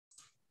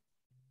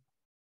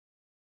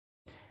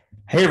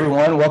Hey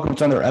everyone, welcome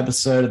to another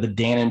episode of the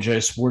Dan and Joe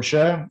Sports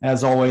Show.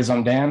 As always,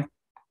 I'm Dan.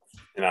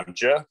 And I'm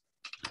Joe.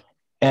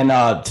 And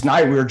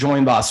tonight we are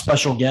joined by a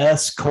special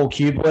guest, Cole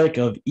Cubelic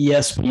of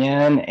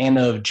ESPN and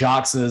of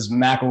Jox's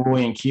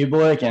McElroy and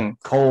Cubelic. And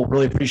Cole,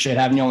 really appreciate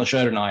having you on the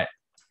show tonight.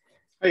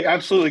 Hey,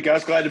 absolutely,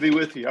 guys. Glad to be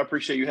with you. I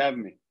appreciate you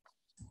having me.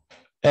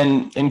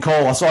 And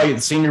Cole, I saw you at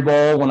the Senior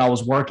Bowl when I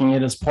was working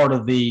it as part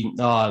of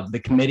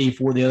the committee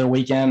for the other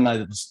weekend. I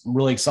was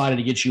really excited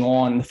to get you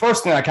on. And the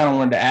first thing I kind of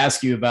wanted to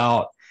ask you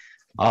about,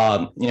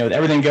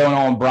 everything going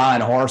on with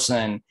Bryan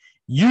Harsin,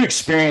 you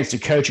experienced a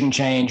coaching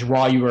change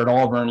while you were at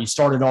Auburn. You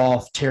started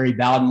off, Terry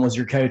Bowden was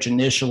your coach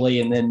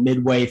initially, and then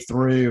midway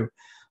through,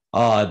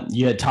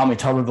 you had Tommy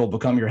Tuberville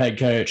become your head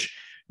coach.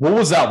 What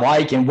was that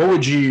like, and what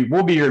would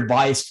be your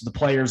advice to the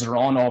players that are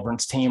on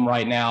Auburn's team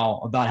right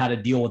now about how to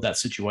deal with that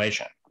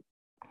situation?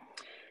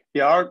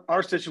 Yeah,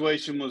 our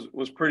situation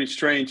was pretty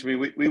strange. I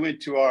mean, we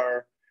went to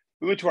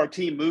our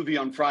team movie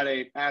on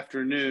Friday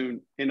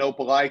afternoon in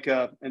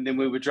Opelika, and then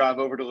we would drive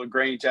over to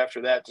LaGrange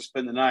after that to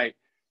spend the night.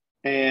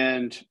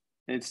 And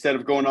instead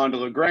of going on to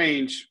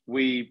LaGrange,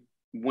 we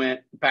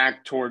went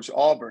back towards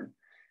Auburn.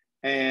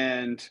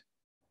 And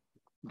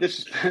there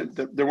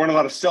weren't a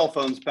lot of cell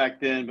phones back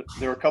then, but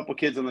there were a couple of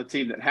kids on the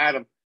team that had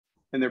them,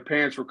 and their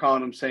parents were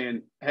calling them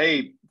saying,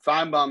 "Hey,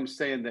 Feinbaum's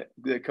saying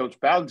that Coach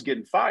Bowden's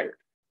getting fired."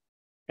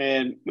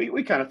 And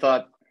we kind of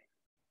thought,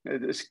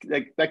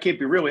 that can't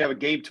be real. We have a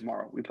game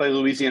tomorrow. We play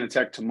Louisiana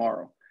Tech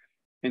tomorrow.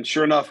 And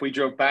sure enough, we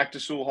drove back to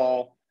Sewell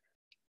Hall,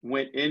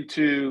 went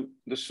into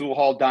the Sewell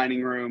Hall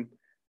dining room,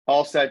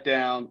 all sat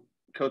down.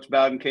 Coach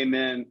Bowden came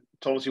in,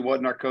 told us he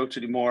wasn't our coach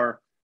anymore,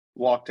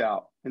 walked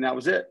out. And that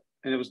was it.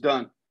 And it was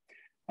done.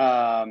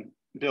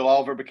 Bill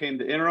Oliver became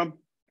the interim.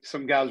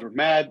 Some guys were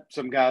mad.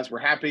 Some guys were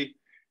happy.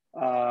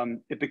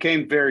 It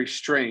became very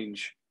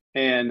strange.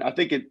 And I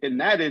think in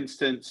that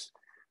instance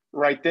 –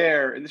 right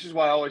there, and this is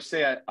why I always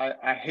say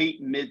I hate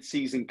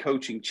mid-season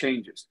coaching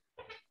changes,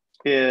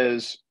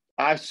 is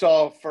I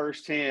saw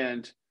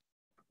firsthand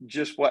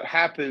just what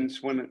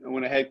happens when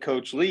a head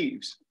coach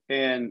leaves.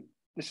 And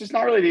this is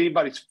not really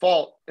anybody's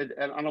fault. And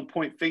I don't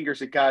point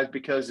fingers at guys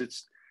because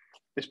it's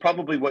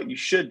probably what you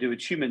should do.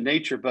 It's human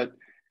nature. But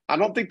I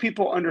don't think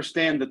people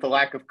understand that the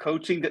lack of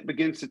coaching that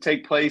begins to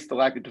take place, the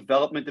lack of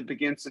development that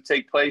begins to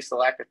take place, the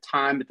lack of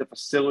time at the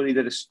facility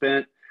that is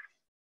spent,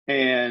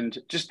 and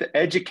just the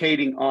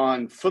educating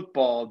on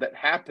football that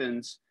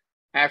happens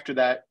after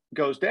that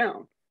goes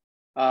down.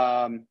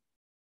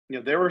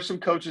 There were some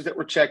coaches that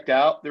were checked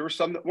out. There were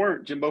some that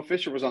weren't. Jimbo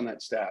Fisher was on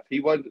that staff. He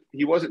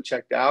wasn't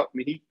checked out. I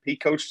mean, he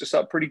coached us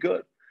up pretty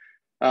good.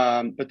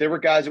 But there were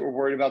guys that were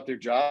worried about their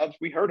jobs.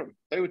 We heard them.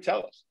 They would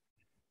tell us.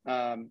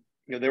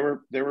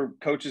 There were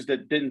coaches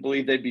that didn't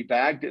believe they'd be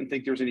back, didn't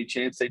think there was any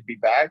chance they'd be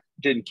back,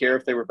 didn't care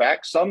if they were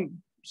back.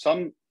 Some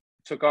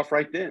took off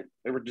right then.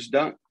 They were just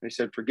done. They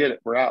said, forget it,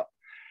 we're out.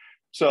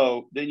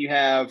 So then you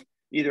have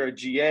either a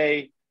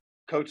GA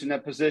coach in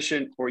that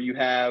position, or you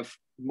have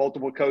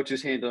multiple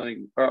coaches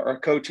handling, or a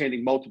coach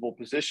handling multiple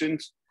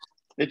positions.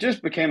 It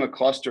just became a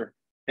cluster.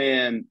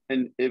 And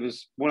it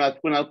was, when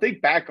I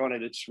think back on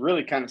it, it's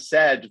really kind of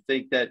sad to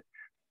think that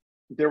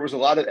there was a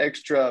lot of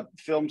extra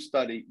film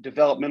study,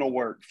 developmental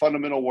work,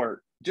 fundamental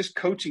work, just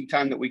coaching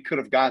time that we could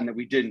have gotten that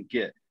we didn't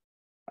get.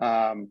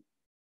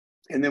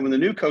 And then when the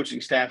new coaching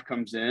staff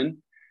comes in,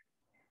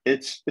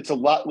 it's a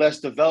lot less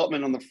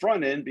development on the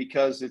front end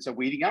because it's a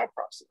weeding out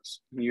process.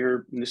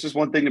 And this is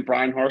one thing that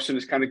Bryan Harsin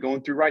is kind of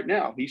going through right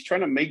now. He's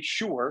trying to make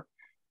sure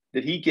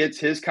that he gets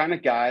his kind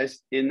of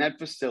guys in that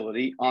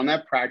facility, on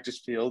that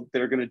practice field,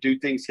 that are going to do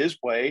things his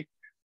way,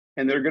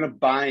 and they're going to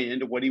buy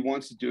into what he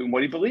wants to do and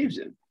what he believes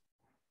in.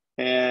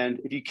 And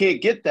if you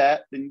can't get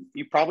that, then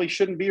you probably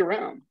shouldn't be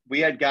around.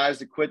 We had guys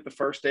that quit the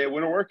first day of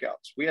winter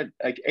workouts. We had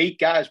like 8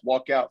 guys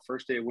walk out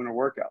first day of winter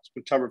workouts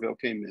when Tuberville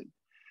came in.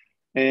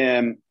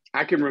 And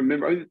I can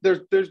remember, there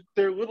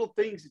are little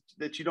things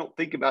that you don't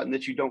think about and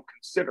that you don't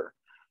consider.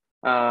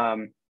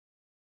 I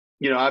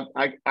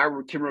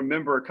can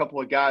remember a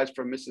couple of guys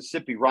from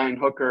Mississippi, Ryan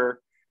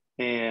Hooker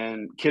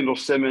and Kendall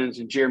Simmons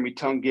and Jeremy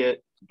Tungett,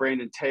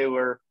 Brandon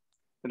Taylor,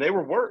 and they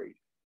were worried.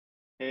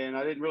 And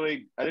I didn't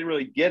really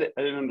get it.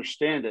 I didn't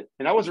understand it.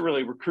 And I wasn't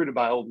really recruited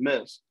by Ole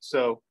Miss.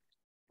 So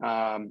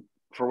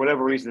for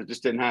whatever reason, it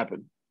just didn't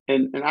happen.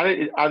 And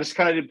I just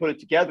kind of didn't put it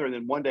together. And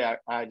then one day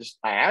I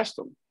asked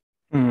them,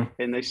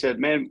 and they said,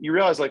 "Man, you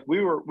realize like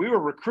we were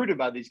recruited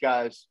by these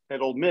guys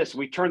at Ole Miss.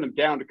 We turned them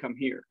down to come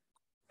here.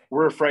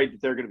 We're afraid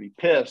that they're going to be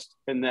pissed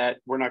and that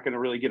we're not going to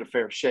really get a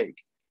fair shake."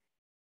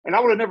 And I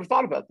would have never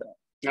thought about that.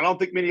 I don't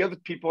think many other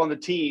people on the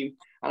team,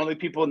 I don't think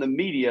people in the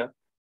media,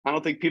 I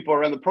don't think people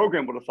around the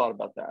program would have thought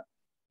about that.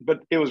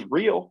 But it was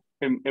real.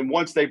 And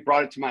once they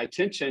brought it to my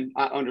attention,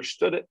 I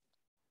understood it.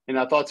 And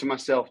I thought to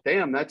myself,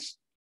 damn, that's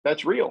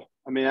real.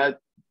 I mean, I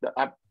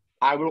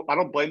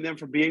don't blame them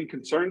for being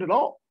concerned at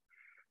all.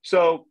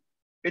 So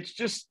it's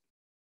just,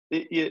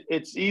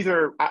 it's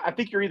either, I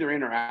think you're either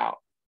in or out,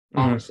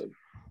 honestly.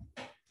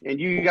 And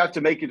you got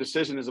to make a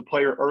decision as a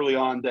player early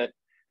on that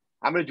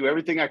I'm going to do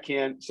everything I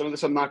can. Some of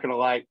this I'm not going to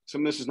like.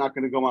 Some of this is not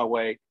going to go my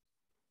way.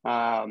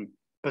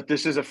 but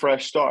this is a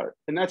fresh start.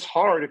 And that's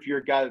hard if you're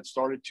a guy that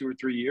started 2 or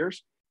 3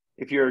 years.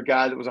 If you're a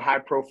guy that was a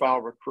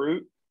high-profile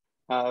recruit,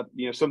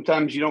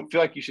 sometimes you don't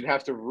feel like you should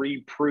have to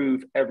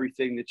reprove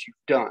everything that you've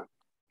done.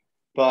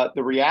 But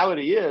the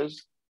reality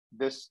is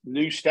this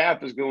new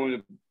staff is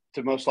going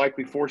to most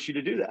likely force you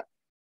to do that.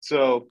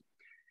 So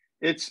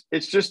it's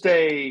just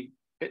and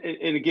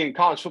again,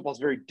 college football is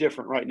very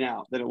different right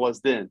now than it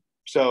was then.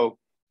 So,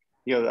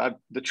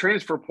 the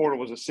transfer portal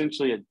was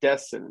essentially a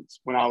death sentence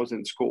when I was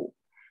in school.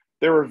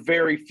 There were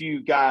very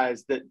few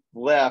guys that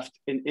left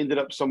and ended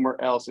up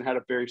somewhere else and had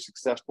a very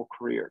successful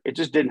career. It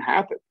just didn't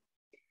happen.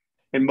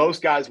 And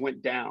most guys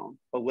went down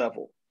a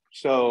level.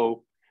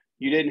 So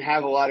you didn't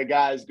have a lot of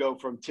guys go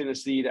from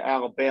Tennessee to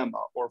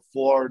Alabama or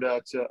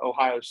Florida to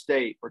Ohio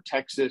State or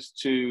Texas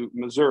to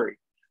Missouri.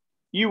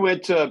 You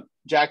went to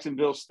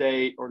Jacksonville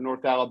State or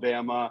North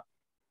Alabama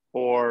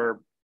or,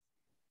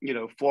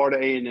 Florida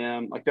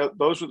A&M. Like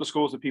those were the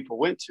schools that people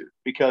went to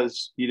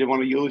because you didn't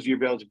want to lose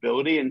your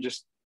eligibility, and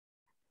just,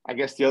 I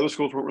guess the other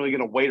schools weren't really going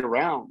to wait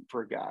around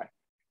for a guy.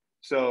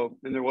 So,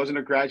 and there wasn't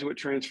a graduate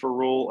transfer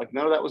rule. Like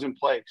none of that was in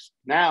place.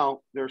 Now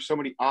there are so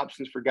many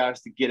options for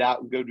guys to get out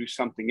and go do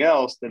something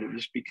else that it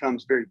just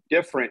becomes very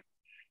different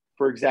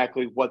for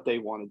exactly what they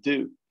want to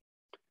do.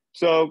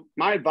 So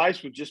my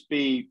advice would just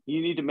be,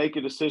 you need to make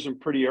a decision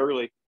pretty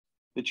early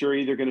that you're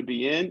either going to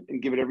be in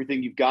and give it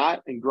everything you've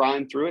got and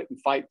grind through it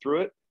and fight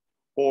through it,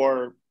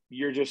 or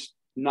you're just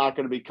not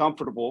going to be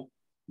comfortable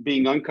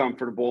being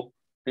uncomfortable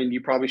and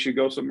you probably should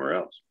go somewhere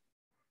else.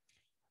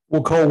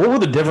 Well, Cole, what were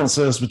the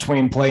differences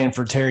between playing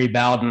for Terry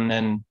Bowden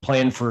and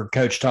playing for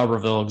Coach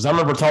Tuberville? Because I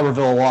remember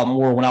Tuberville a lot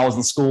more when I was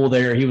in school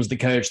there. He was the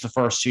coach the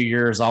first 2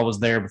 years I was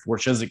there before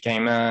Chiswick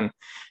came in.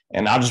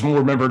 And I just more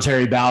remember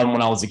Terry Bowden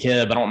when I was a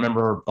kid, but I don't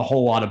remember a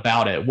whole lot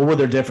about it. What were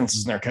their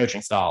differences in their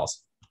coaching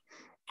styles?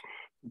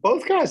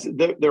 Both guys,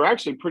 they're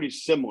actually pretty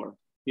similar.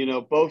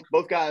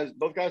 Both guys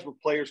were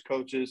players,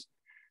 coaches.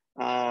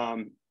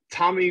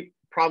 Tommy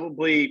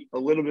probably a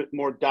little bit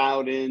more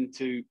dialed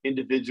into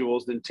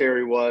individuals than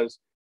Terry was.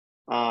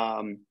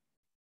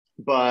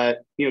 But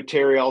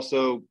Terry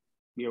also,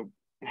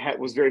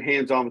 was very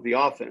hands-on with the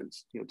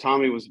offense.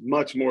 Tommy was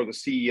much more the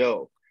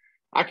CEO.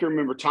 I can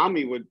remember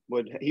Tommy would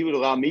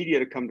allow media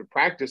to come to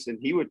practice, and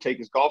he would take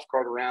his golf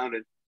cart around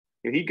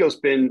and he'd go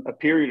spend a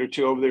period or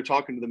two over there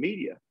talking to the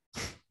media.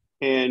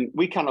 And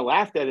we kind of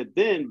laughed at it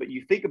then, but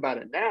you think about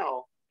it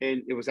now,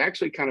 and it was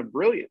actually kind of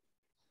brilliant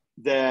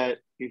that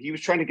he was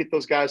trying to get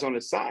those guys on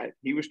his side.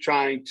 He was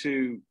trying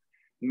to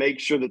make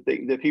sure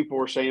that people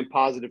were saying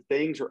positive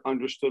things or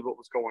understood what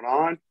was going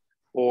on.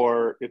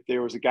 Or if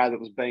there was a guy that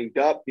was banged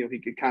up, he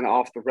could kind of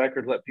off the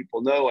record let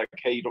people know, like,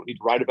 hey, you don't need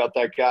to write about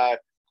that guy,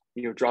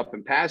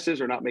 dropping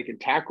passes or not making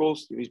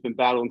tackles. He's been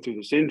battling through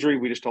this injury.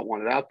 We just don't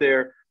want it out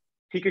there.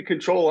 He could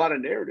control a lot of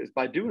narratives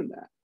by doing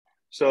that.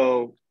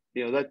 So,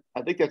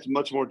 I think that's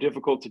much more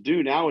difficult to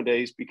do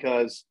nowadays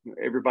because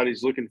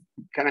everybody's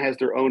kind of has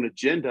their own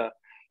agenda,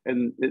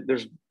 and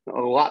there's a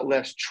lot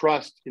less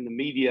trust in the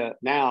media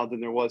now than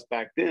there was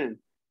back then.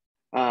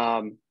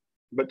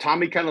 But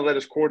Tommy kind of let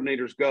his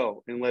coordinators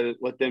go and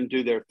let them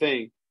do their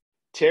thing.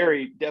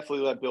 Terry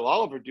definitely let Bill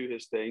Oliver do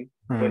his thing,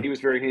 but he was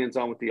very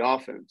hands-on with the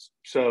offense.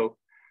 So,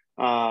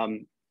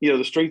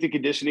 the strength and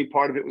conditioning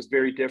part of it was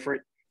very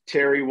different.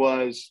 Terry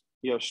was,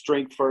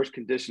 strength first,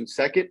 condition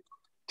second.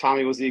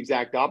 Tommy was the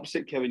exact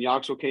opposite. Kevin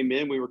Yoxel came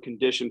in. We were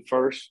conditioned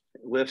first,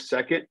 lift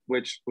second,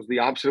 which was the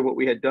opposite of what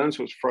we had done.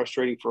 So it was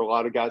frustrating for a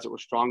lot of guys that were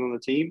strong on the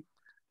team.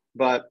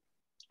 But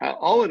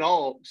all in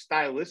all,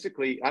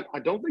 stylistically, I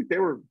don't think they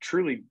were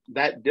truly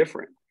that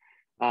different.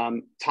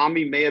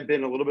 Tommy may have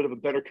been a little bit of a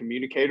better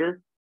communicator.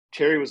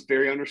 Terry was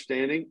very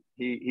understanding.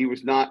 He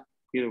was not,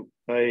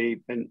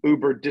 an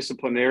uber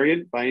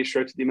disciplinarian by any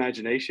stretch of the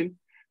imagination,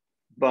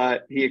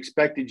 but he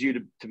expected you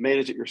to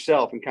manage it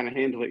yourself and kind of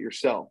handle it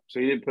yourself. So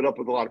he didn't put up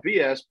with a lot of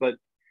BS, but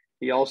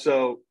he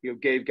also,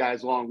 gave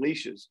guys long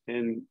leashes.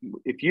 And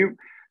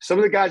some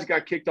of the guys that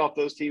got kicked off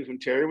those teams when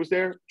Terry was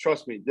there,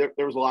 trust me,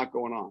 there was a lot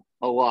going on,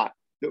 a lot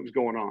that was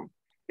going on.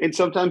 And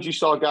sometimes you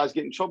saw guys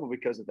get in trouble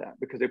because of that,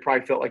 because they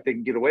probably felt like they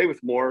could get away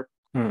with more.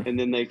 And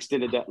then they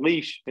extended that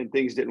leash and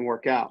things didn't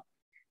work out.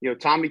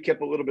 Tommy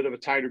kept a little bit of a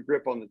tighter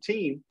grip on the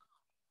team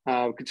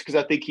because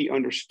I think he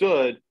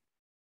understood,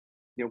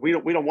 we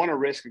don't want to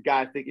risk a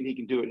guy thinking he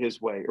can do it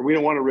his way, or we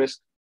don't want to risk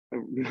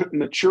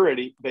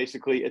maturity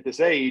basically at this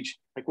age.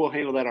 Like, we'll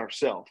handle that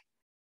ourselves.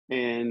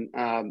 And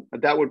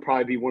that would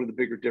probably be one of the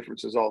bigger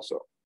differences also.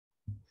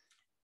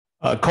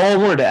 Cole, I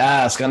wanted to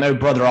ask, I know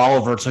Brother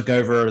Oliver took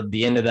over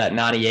the end of that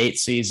 98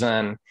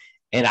 season,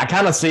 and I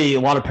kind of see a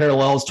lot of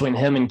parallels between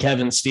him and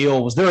Kevin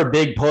Steele. Was there a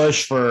big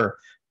push for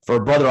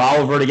Brother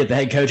Oliver to get the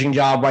head coaching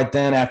job right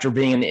then after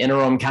being in the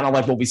interim, kind of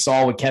like what we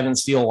saw with Kevin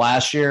Steele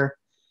last year?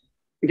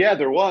 Yeah,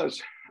 there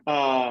was.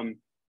 All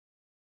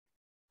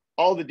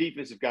the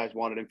defensive guys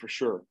wanted him for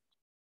sure.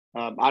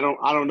 I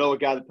don't know a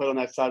guy that put on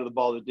that side of the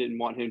ball that didn't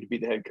want him to be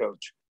the head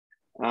coach.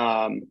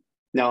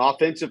 Now,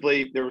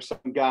 offensively, there were some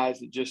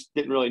guys that just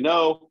didn't really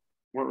know,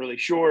 weren't really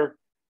sure,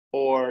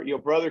 or,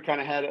 Brother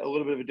kind of had a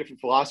little bit of a different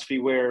philosophy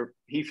where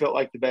he felt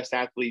like the best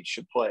athletes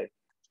should play.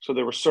 So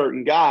there were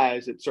certain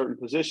guys at certain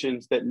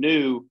positions that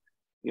knew,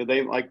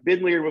 they like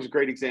Ben Lear was a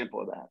great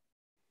example of that.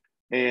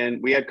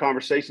 And we had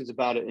conversations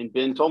about it. And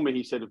Ben told me,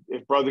 he said,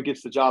 if brother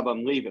gets the job,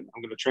 I'm leaving.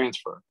 I'm going to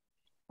transfer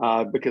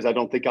because I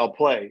don't think I'll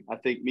play. I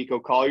think Miko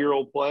Collier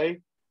will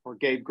play or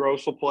Gabe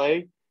Gross will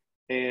play.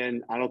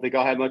 And I don't think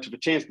I'll have much of a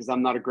chance because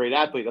I'm not a great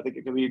athlete. I think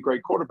it can be a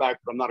great quarterback,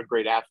 but I'm not a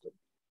great athlete.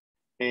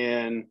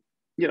 And,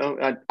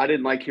 I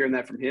didn't like hearing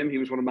that from him. He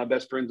was one of my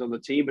best friends on the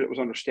team, but it was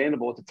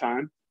understandable at the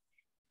time.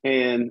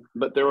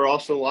 But there were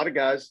also a lot of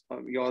guys,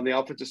 on the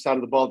offensive side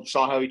of the ball that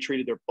saw how he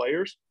treated their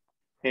players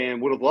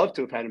and would have loved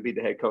to have had him be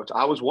the head coach.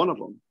 I was one of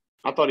them.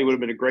 I thought he would have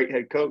been a great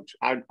head coach.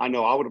 I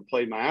know I would have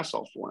played my ass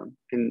off for him.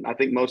 And I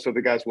think most of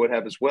the guys would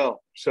have as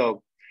well.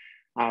 So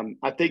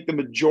I think the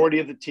majority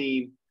of the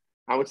team,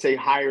 I would say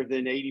higher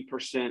than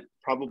 80%,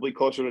 probably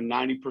closer to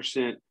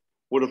 90%,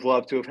 would have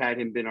loved to have had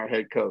him been our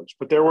head coach.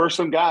 But there were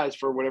some guys,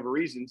 for whatever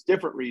reasons,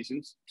 different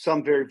reasons,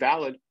 some very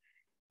valid,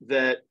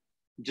 that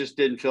just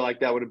didn't feel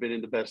like that would have been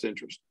in the best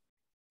interest.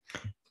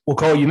 Well,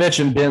 Cole, you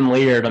mentioned Ben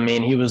Leard. I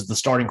mean, he was the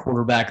starting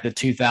quarterback of the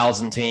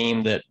 2000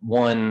 team that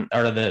won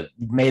or that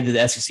made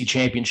the SEC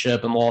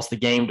championship and lost the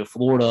game to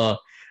Florida.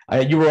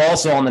 You were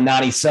also on the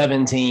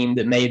 97 team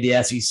that made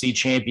the SEC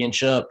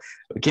championship.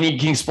 Can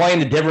you explain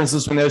the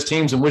differences between those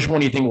teams and which one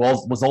do you think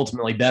was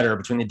ultimately better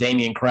between the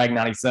Damian Craig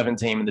 97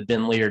 team and the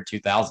Ben Leard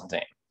 2000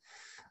 team?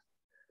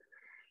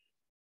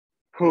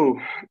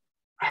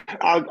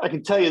 I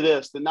can tell you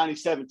this, the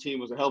 97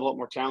 team was a hell of a lot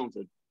more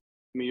talented.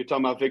 I mean, you're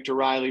talking about Victor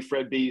Riley,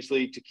 Fred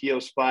Beasley, Takeo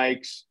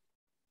Spikes.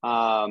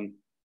 That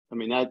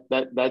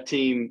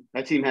team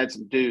had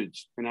some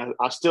dudes. And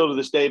I still to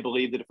this day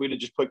believe that if we'd have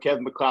just put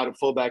Kevin McLeod at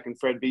fullback and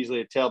Fred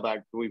Beasley at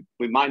tailback, we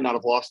might not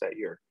have lost that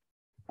year.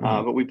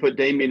 But we put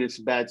Damian in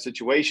some bad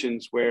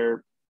situations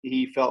where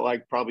he felt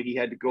like probably he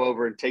had to go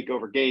over and take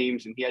over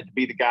games and he had to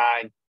be the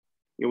guy.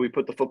 We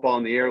put the football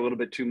in the air a little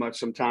bit too much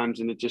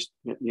sometimes, and it just,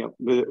 there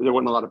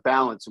wasn't a lot of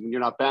balance. And when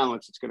you're not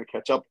balanced, it's going to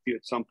catch up with you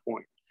at some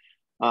point.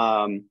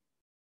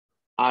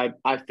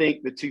 I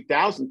think the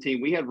 2000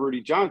 team, we had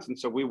Rudy Johnson,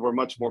 so we were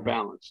much more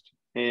balanced.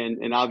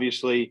 And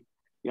obviously,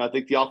 I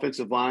think the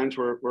offensive lines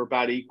were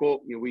about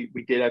equal. We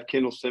did have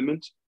Kendall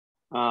Simmons,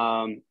 who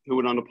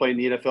went on to play in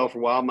the NFL for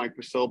a while. Mike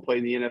Priscilla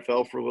played in the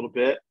NFL for a little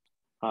bit.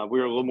 We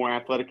were a little more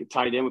athletic at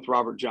tight end with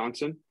Robert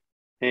Johnson.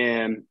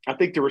 And I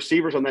think the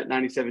receivers on that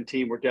 97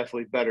 team were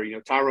definitely better.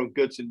 Tyrone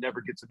Goodson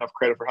never gets enough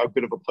credit for how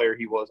good of a player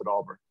he was at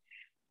Auburn.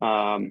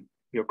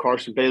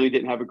 Carson Bailey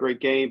didn't have a great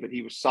game, but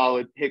he was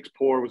solid. Hicks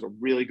Poore was a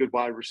really good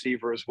wide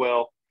receiver as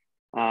well.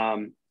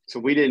 So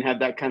we didn't have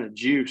that kind of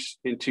juice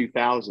in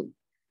 2000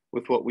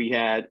 with what we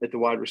had at the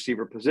wide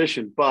receiver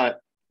position.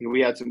 But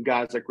we had some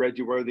guys like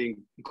Reggie Worthy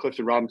and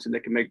Clifton Robinson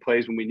that can make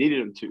plays when we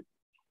needed them to.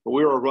 But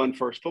we were a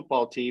run-first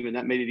football team, and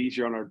that made it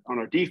easier on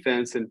our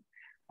defense. And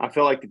I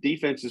feel like the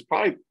defense is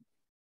probably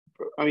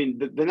 –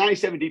 the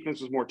 97 defense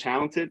was more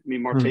talented.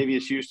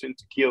 Martavius Houston,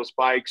 Takeo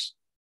Spikes,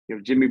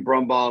 Jimmy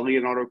Brumbaugh,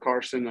 Leonardo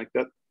Carson, like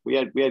that. We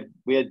had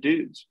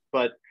dudes.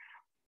 But,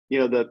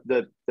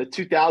 the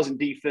 2000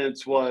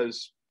 defense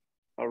was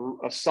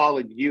a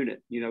solid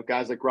unit.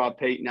 Guys like Rob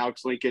Payton,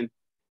 Alex Lincoln,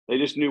 they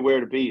just knew where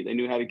to be. They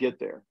knew how to get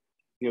there.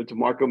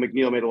 DeMarco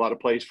McNeil made a lot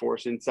of plays for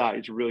us inside.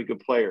 He's a really good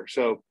player.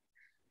 So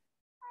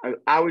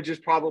I would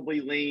just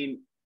probably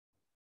lean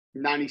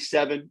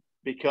 97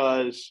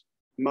 because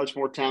much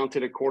more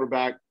talented at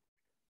quarterback,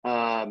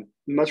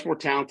 much more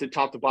talented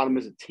top to bottom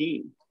as a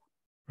team.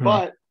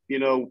 But,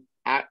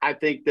 I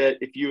think that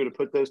if you were to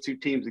put those two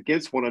teams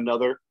against one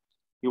another,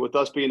 with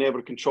us being able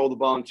to control the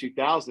ball in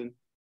 2000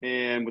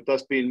 and with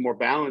us being more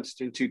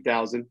balanced in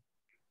 2000,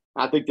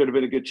 I think there'd have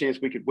been a good chance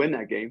we could win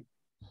that game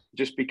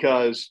just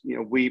because,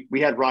 we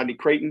had Rodney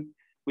Creighton,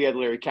 we had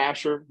Larry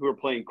Kasher who were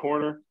playing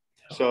corner.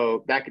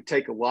 So that could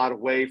take a lot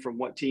away from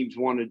what teams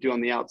wanted to do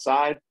on the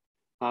outside.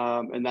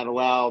 And that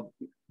allowed,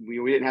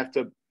 we didn't have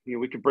to,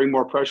 we could bring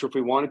more pressure if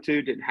we wanted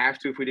to, didn't have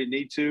to if we didn't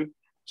need to.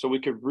 So we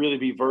could really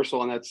be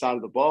versatile on that side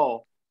of the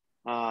ball.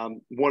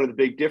 One of the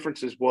big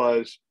differences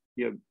was,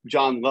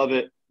 John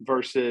Lovett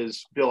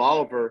versus Bill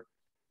Oliver.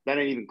 That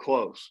ain't even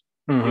close.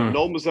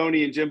 Noel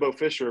Mazzoni and Jimbo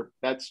Fisher,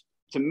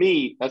 to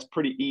me, that's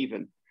pretty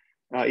even.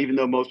 Even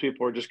though most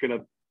people are just going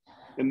to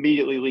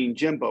immediately lean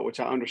Jimbo, which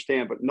I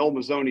understand. But Noel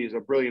Mazzoni is a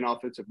brilliant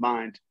offensive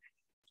mind.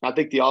 I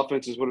think the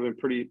offenses would have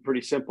been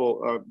pretty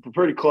simple,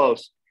 pretty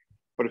close.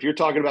 But if you're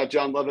talking about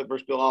John Lovett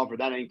versus Bill Oliver,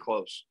 that ain't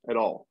close at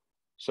all.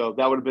 So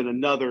that would have been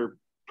another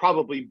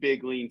probably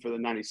big lean for the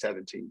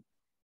 97 team.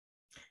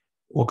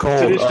 Well, Cole,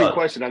 it's an interesting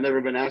question. I've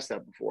never been asked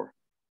that before.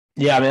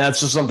 Yeah, that's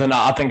just something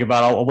I think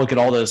about. I'll look at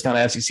all those kind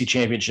of SEC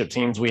championship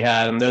teams we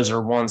had, and those are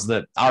ones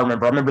that I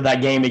remember. I remember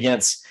that game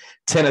against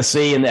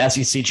Tennessee in the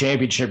SEC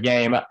championship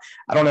game. I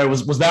don't know,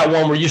 was that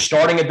one where you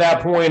starting at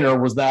that point, or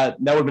was that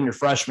would have been your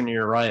freshman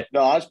year, right?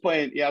 No, I was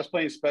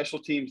playing special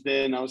teams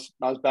then. I was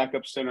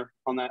backup center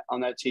on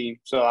that team,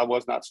 so I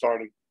was not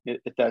starting at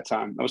that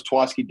time. I was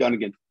Twaski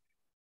Dunnigan,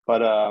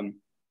 but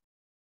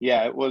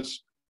it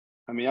was.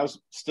 I was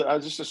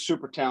just a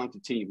super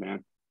talented team,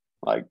 man.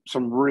 Like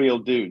some real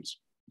dudes.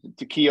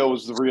 Takeo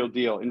was the real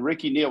deal, and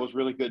Ricky Neal was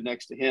really good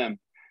next to him.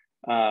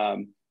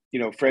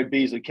 Fred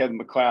Beasley, Kevin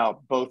McLeod,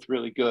 both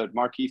really good.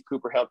 Markeith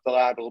Cooper helped out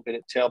a little bit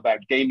at tailback.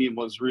 Damian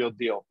was real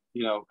deal,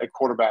 at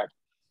quarterback.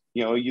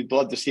 You'd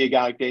love to see a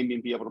guy like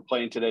Damian be able to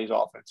play in today's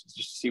offense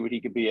just to see what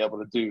he could be able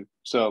to do.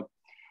 So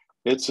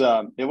it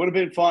would have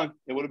been fun.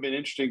 It would have been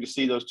interesting to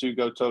see those two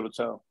go toe to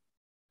toe.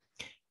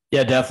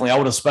 Yeah, definitely. I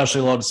would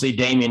especially love to see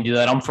Damian do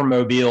that. I'm from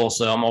Mobile,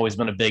 so I'm always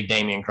been a big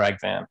Damian Craig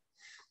fan.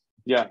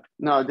 Yeah,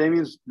 no,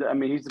 Damian's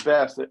 – he's the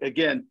best.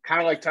 Again,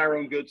 kind of like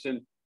Tyrone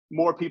Goodson,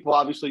 more people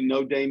obviously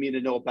know Damian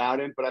and know about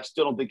him, but I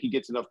still don't think he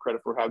gets enough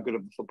credit for how good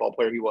of a football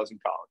player he was in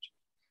college.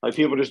 Like,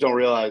 people just don't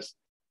realize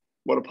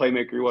what a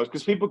playmaker he was,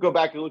 because people go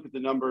back and look at the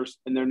numbers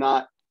and they're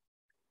not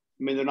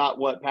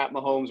what Pat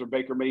Mahomes or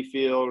Baker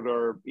Mayfield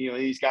or,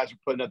 these guys are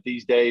putting up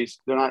these days.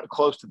 They're not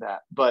close to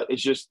that, but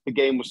it's just the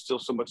game was still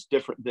so much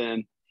different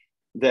then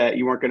that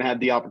you weren't going to have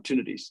the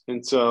opportunities.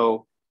 And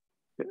so,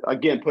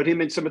 again, put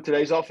him in some of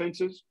today's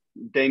offenses,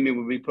 Damian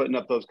would be putting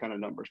up those kind of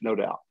numbers, no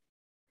doubt.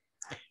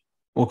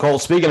 Well, Cole,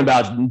 speaking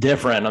about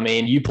different,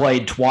 you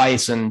played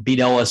twice and beat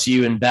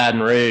LSU in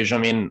Baton Rouge.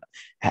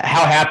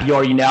 How happy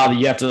are you now that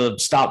you have to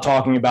stop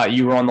talking about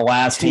you were on the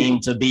last team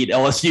to beat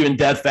LSU in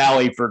Death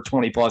Valley for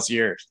 20 plus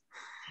years?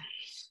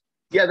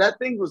 Yeah, that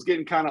thing was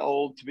getting kind of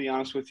old, to be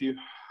honest with you.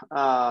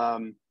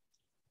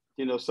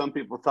 Some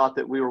people thought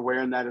that we were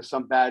wearing that as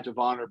some badge of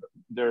honor,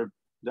 but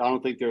I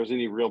don't think there was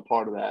any real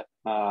part of that.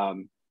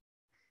 I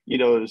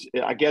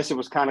guess it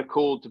was kind of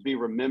cool to be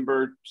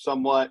remembered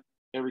somewhat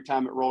every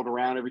time it rolled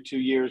around every 2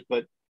 years,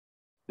 but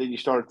then you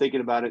started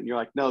thinking about it and you're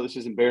like, no, this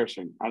is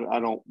embarrassing.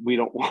 We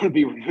don't want to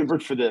be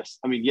remembered for this.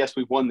 Yes,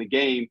 we won the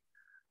game,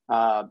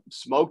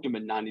 smoked them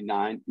in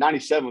 99.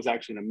 97 was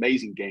actually an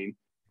amazing game.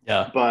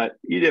 Yeah. But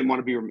you don't want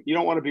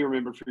to be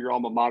remembered for your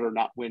alma mater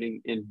not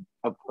winning in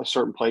a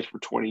certain place for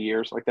 20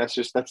 years. Like, that's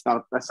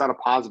not a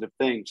positive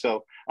thing.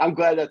 So I'm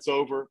glad that's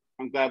over.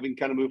 I'm glad we can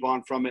kind of move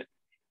on from it.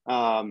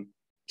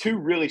 Two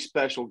really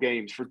special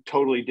games for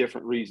totally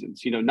different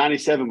reasons.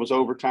 97 was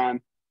overtime.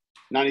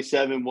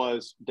 97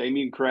 was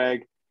Damian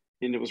Craig,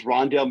 and it was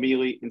Rondell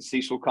Mealy and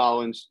Cecil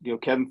Collins.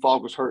 Kevin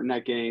Falk was hurt in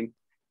that game,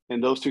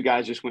 and those two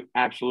guys just went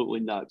absolutely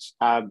nuts.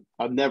 I've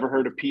never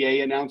heard a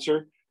PA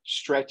announcer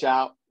stretch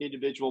out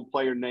individual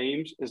player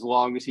names as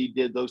long as he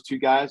did those two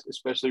guys,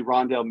 especially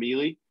Rondell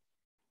Mealy,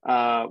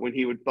 when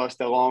he would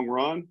bust a long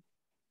run.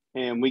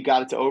 And we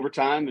got it to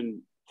overtime,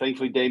 and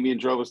thankfully Damian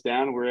drove us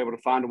down, and we were able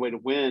to find a way to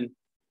win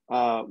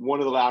one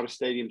of the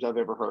loudest stadiums I've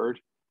ever heard.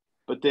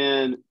 But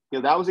then,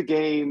 that was a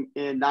game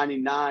in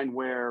 99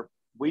 where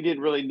we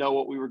didn't really know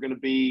what we were going to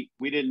be.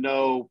 We didn't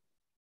know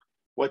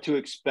what to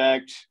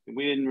expect.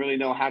 We didn't really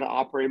know how to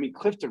operate.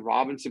 Clifton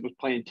Robinson was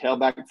playing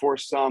tailback for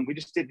us some. We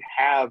just didn't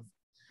have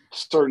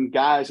certain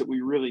guys that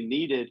we really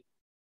needed.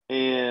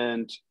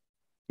 And,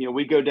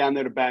 we go down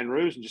there to Baton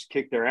Rouge and just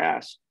kick their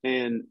ass.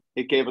 And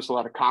it gave us a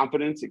lot of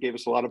confidence. It gave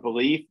us a lot of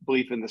belief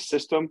in the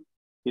system.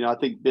 I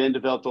think Ben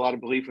developed a lot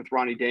of belief with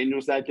Ronnie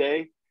Daniels that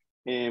day.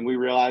 And we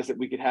realized that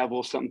we could have a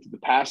little something to the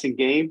passing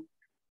game.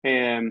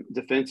 And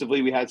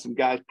defensively, we had some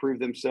guys prove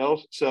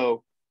themselves.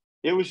 So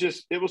it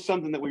was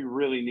something that we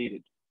really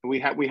needed. We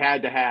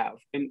had to have.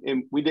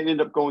 And we didn't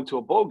end up going to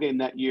a bowl game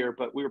that year,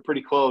 but we were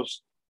pretty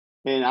close.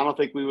 And I don't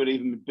think we would have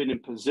even been in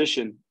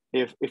position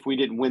if we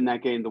didn't win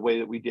that game the way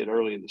that we did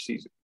early in the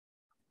season.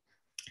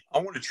 I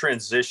want to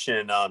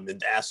transition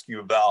and ask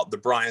you about the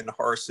Bryan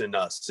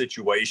Harsin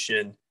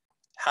situation.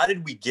 How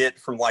did we get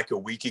from like a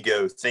week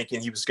ago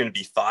thinking he was going to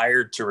be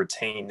fired to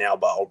retained now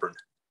by Auburn?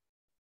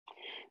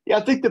 Yeah,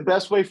 I think the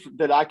best way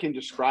that I can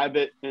describe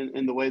it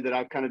in the way that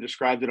I've kind of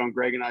described it on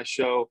Greg and I's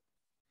show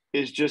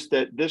is just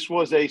that this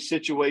was a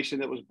situation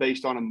that was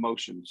based on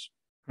emotions,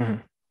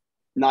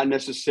 not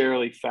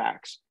necessarily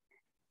facts.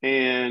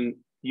 And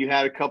you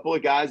had a couple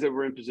of guys that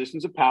were in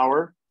positions of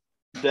power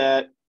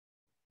that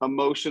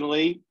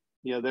emotionally,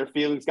 their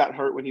feelings got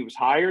hurt when he was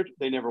hired.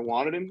 They never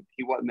wanted him.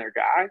 He wasn't their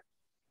guy.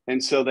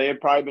 And so they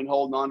had probably been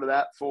holding on to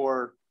that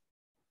for,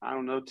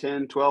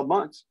 10, 12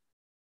 months.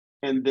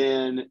 And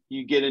then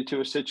you get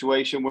into a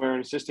situation where an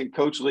assistant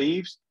coach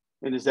leaves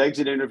and his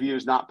exit interview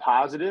is not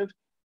positive,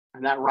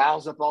 and that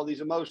riles up all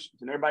these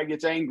emotions. And everybody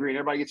gets angry and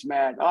everybody gets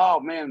mad. Oh,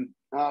 man,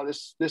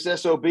 this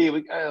SOB,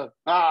 we got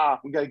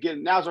to get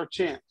it. Now's our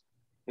chance.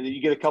 And then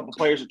you get a couple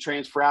players that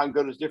transfer out and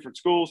go to different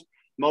schools.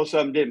 Most of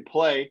them didn't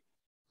play,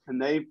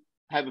 and they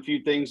have a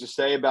few things to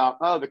say about,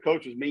 the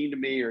coach was mean to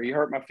me or he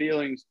hurt my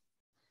feelings,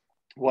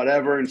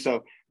 whatever. And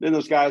so then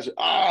those guys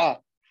are,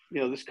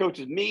 this coach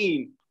is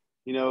mean.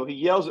 He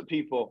yells at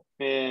people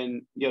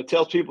and,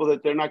 tells people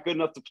that they're not good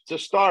enough to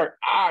start.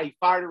 He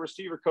fired a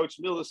receiver coach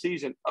in the middle of the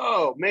season.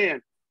 Oh,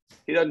 man,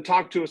 he doesn't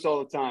talk to us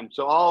all the time.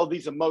 So all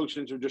these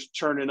emotions are just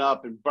churning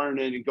up and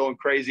burning and going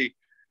crazy.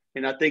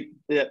 And I think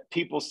that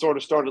people sort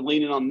of started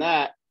leaning on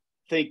that,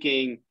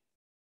 thinking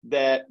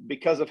that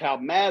because of how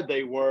mad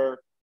they were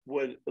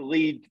would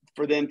lead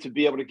for them to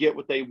be able to get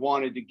what they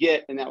wanted to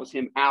get, and that was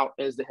him out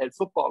as the head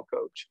football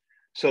coach.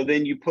 So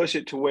then you push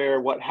it to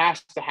where what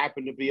has to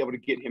happen to be able to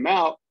get him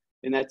out,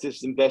 and that's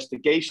this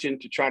investigation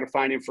to try to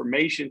find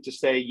information to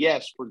say,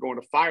 yes, we're going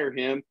to fire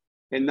him,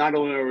 And not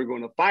only are we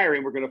going to fire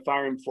him, we're going to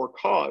fire him for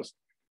cause.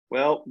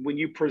 Well, when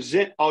you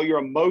present all your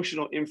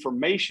emotional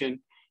information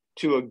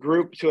to a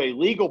group, to a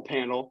legal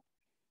panel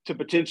to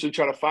potentially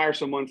try to fire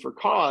someone for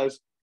cause,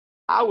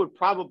 I would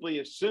probably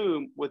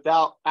assume,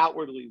 without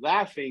outwardly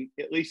laughing,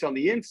 at least on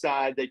the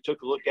inside, they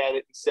took a look at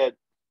it and said,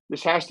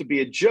 this has to be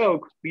a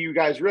joke. But you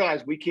guys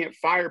realize we can't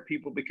fire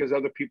people because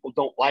other people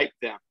don't like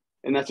them.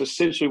 And that's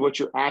essentially what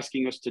you're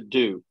asking us to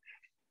do.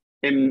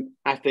 And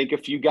I think a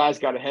few guys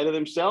got ahead of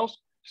themselves,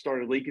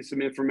 started leaking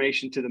some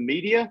information to the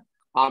media.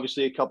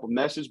 Obviously, a couple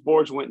message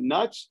boards went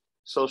nuts.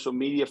 Social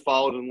media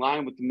followed in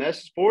line with the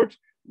message boards.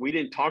 We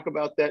didn't talk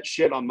about that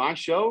shit on my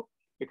show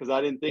because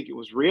I didn't think it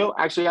was real.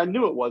 Actually, I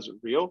knew it wasn't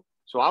real.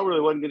 So I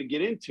really wasn't going to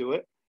get into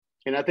it.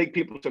 And I think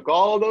people took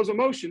all of those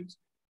emotions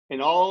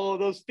and all of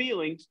those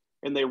feelings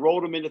and they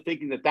rolled them into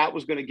thinking that that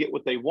was going to get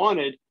what they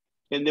wanted.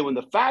 And then when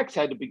the facts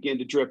had to begin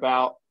to drip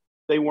out,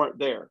 they weren't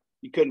there.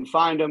 You couldn't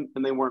find them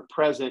and they weren't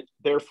present.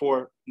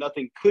 Therefore,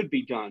 nothing could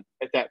be done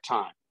at that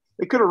time.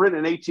 They could have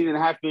written an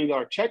 $18.5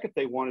 million check if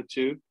they wanted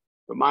to,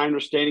 but my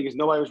understanding is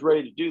nobody was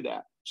ready to do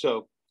that.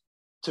 So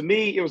to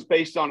me, it was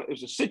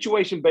a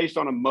situation based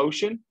on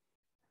emotion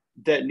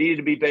that needed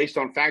to be based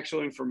on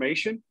factual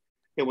information.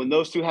 And when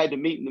those two had to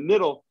meet in the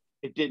middle,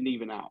 it didn't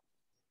even out.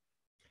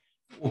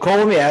 Well, Cole,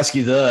 let me ask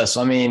you this.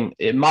 I mean,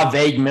 in my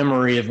vague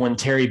memory of when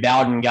Terry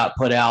Bowden got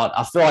put out,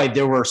 I feel like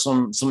there were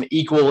some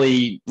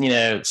equally,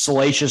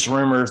 salacious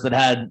rumors that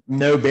had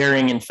no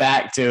bearing in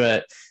fact to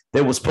it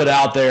that was put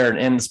out there,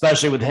 and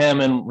especially with him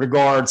in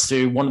regards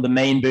to one of the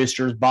main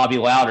boosters, Bobby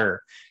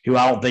Louder, who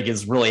I don't think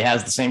really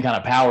has the same kind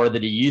of power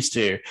that he used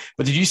to.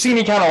 But did you see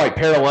any kind of like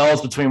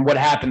parallels between what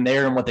happened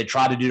there and what they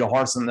tried to do to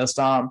Harsin this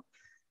time?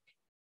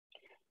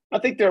 I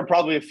think there are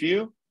probably a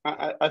few.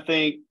 I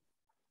think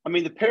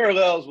the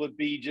parallels would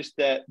be just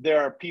that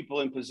there are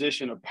people in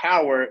position of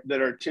power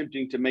that are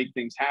attempting to make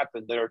things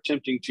happen, that are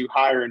attempting to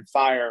hire and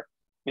fire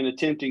and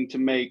attempting to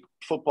make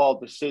football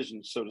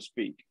decisions, so to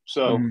speak.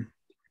 So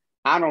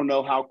I don't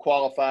know how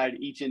qualified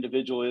each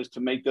individual is to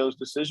make those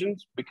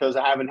decisions because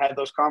I haven't had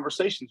those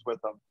conversations with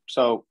them.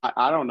 So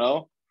I don't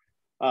know.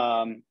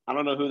 I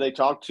don't know who they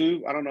talk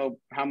to. I don't know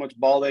how much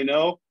ball they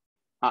know.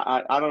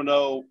 I don't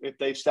know if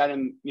they've sat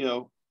in,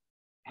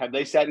 have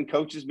they sat in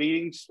coaches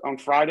meetings on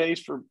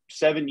Fridays for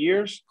 7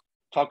 years,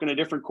 talking to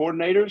different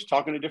coordinators,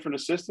 talking to different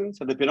assistants?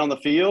 Have they been on the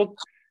field,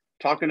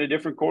 talking to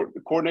different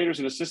coordinators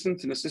and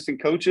assistants and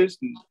assistant coaches,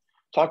 and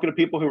talking to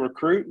people who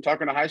recruit and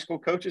talking to high school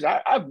coaches?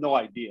 I have no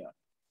idea.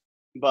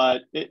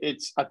 But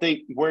it's I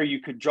think where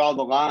you could draw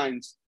the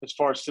lines as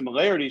far as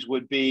similarities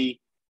would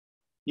be,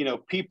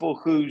 people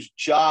whose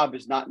job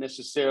is not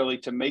necessarily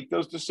to make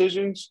those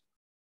decisions,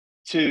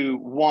 to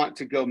want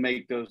to go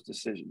make those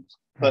decisions.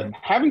 But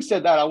having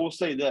said that, I will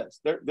say this: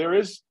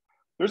 there's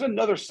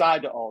another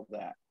side to all of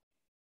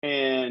that,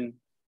 and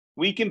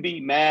we can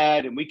be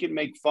mad and we can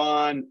make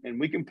fun and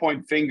we can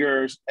point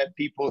fingers at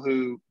people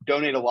who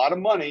donate a lot of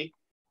money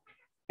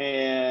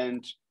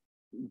and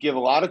give a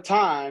lot of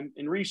time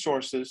and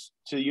resources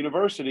to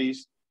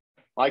universities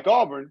like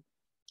Auburn,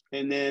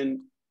 and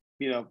then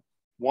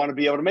want to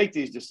be able to make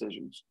these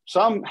decisions.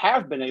 Some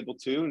have been able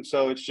to, and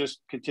so it's just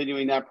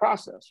continuing that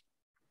process.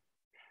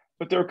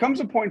 But there comes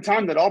a point in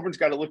time that Auburn's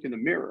got to look in the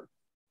mirror.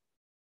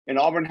 And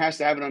Auburn has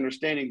to have an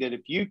understanding that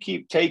if you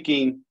keep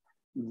taking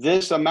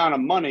this amount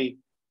of money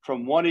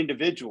from one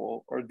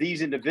individual or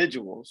these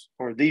individuals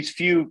or these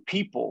few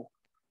people,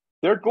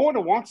 they're going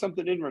to want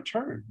something in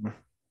return.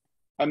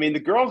 The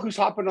girl who's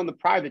hopping on the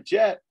private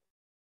jet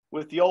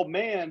with the old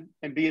man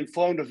and being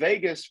flown to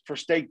Vegas for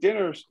steak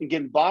dinners and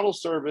getting bottle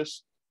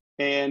service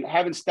and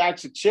having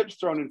stacks of chips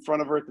thrown in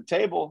front of her at the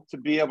table to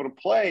be able to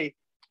play,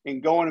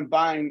 and going and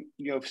buying,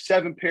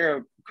 7 pair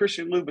of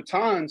Christian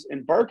Louboutins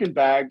and Birkin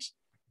bags,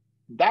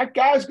 that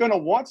guy's going to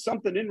want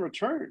something in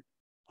return.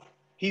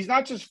 He's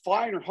not just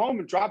flying her home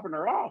and dropping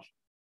her off.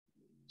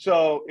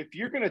 So if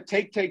you're going to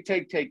take,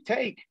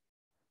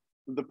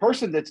 the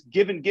person that's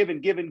given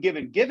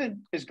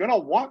is going to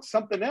want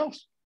something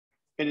else.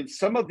 And in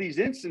some of these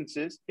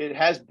instances, it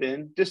has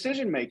been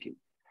decision-making.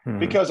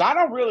 Because I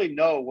don't really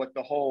know what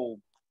the whole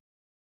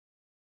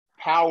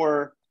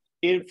power,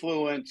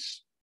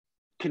 influence,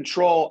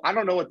 control, I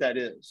don't know what that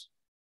is.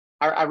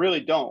 I really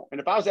don't. And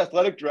if I was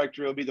athletic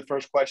director, it would be the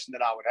first question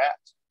that I would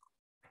ask.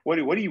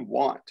 What do you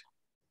want?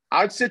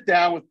 I'd sit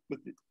down with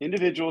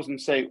individuals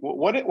and say,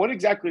 what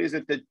exactly is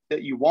it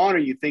that you want or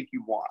you think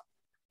you want?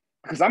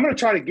 Because I'm going to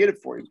try to get it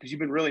for you because you've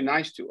been really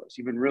nice to us.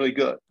 You've been really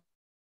good.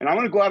 And I'm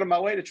going to go out of my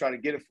way to try to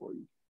get it for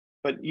you.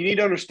 But you need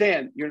to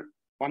understand,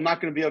 I'm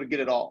not going to be able to get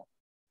it all.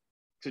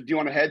 So do you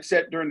want a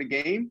headset during the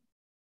game?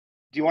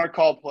 Do you want to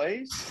call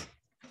plays?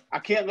 I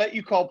can't let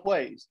you call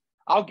plays.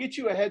 I'll get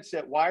you a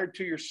headset wired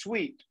to your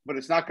suite, but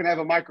it's not going to have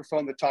a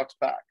microphone that talks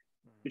back.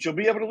 But you'll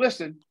be able to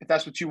listen if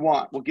that's what you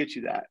want. We'll get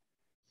you that.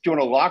 Do you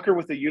want a locker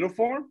with a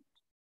uniform?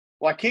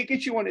 Well, I can't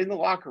get you one in the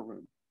locker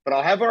room, but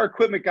I'll have our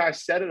equipment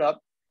guys set it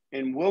up,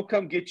 and we'll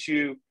come get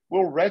you.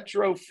 We'll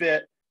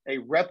retrofit a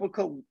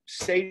replica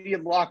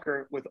stadium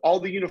locker with all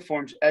the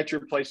uniforms at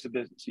your place of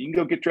business. So you can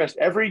go get dressed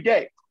every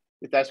day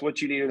if that's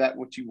what you need or that's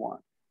what you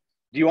want.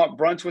 Do you want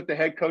brunch with the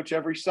head coach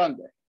every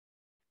Sunday?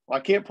 Well,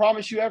 I can't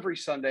promise you every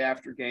Sunday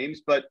after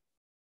games, but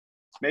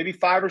maybe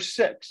 5 or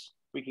 6,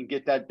 we can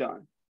get that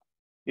done.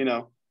 You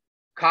know,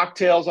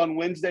 cocktails on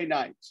Wednesday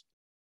nights.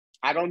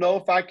 I don't know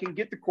if I can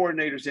get the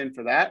coordinators in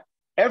for that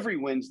every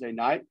Wednesday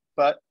night,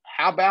 but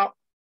how about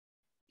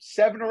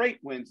 7 or 8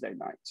 Wednesday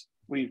nights?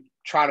 We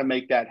try to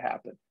make that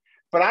happen.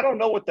 But I don't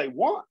know what they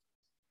want.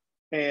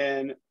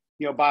 And,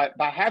 you know, by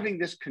having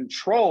this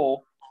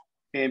control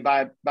and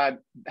by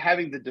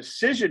having the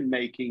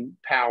decision-making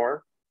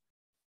power,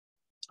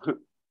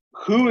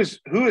 who is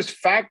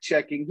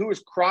fact-checking, who is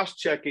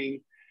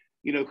cross-checking,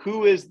 you know,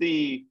 who's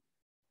the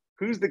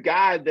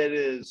guy that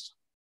is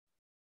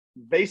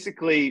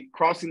basically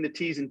crossing the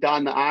T's and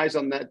dotting the I's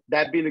on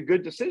that being a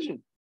good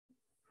decision?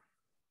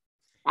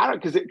 I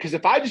don't, because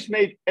if I just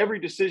made every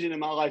decision in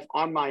my life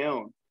on my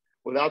own,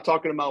 without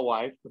talking to my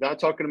wife, without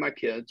talking to my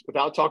kids,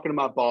 without talking to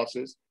my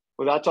bosses,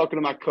 without talking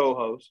to my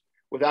co-host,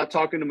 without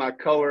talking to my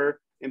color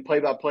and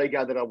play-by-play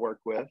guy that I work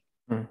with,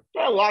 there's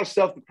a lot of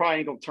stuff that probably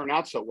ain't going to turn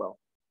out so well,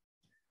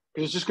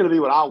 because it's just going to be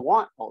what I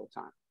want all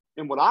the time.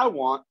 And what I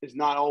want is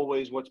not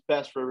always what's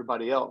best for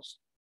everybody else.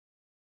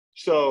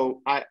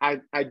 So I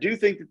do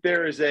think that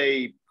there's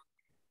a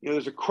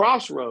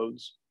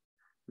crossroads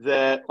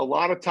that a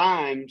lot of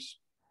times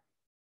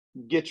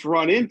gets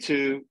run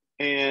into,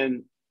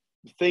 and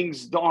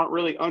things aren't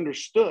really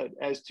understood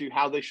as to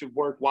how they should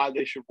work, why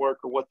they should work,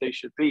 or what they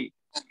should be.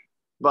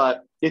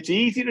 But it's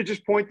easy to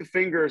just point the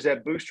fingers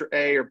at booster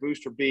A or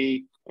booster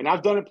B. And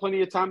I've done it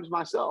plenty of times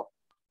myself.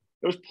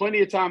 There's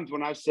plenty of times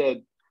when I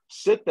said,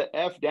 sit the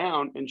F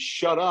down and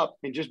shut up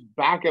and just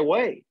back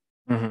away.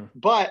 Mm-hmm.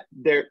 But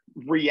their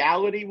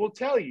reality will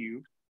tell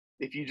you,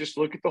 if you just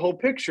look at the whole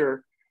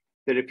picture,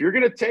 that if you're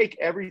going to take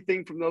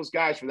everything from those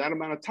guys for that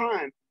amount of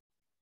time,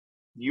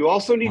 you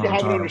also need to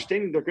have an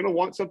understanding they're going to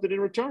want something in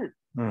return.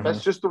 Mm-hmm.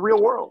 That's just the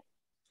real world.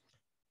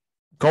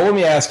 Cole, let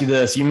me ask you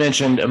this. You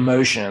mentioned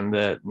emotion,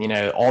 that, you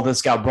know, all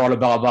this got brought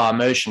about by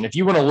emotion. If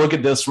you want to look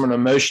at this from an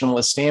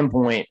emotionalist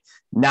standpoint,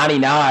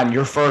 99,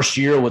 your first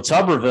year with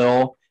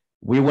Tuberville,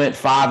 we went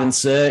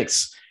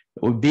 5-6.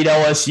 We beat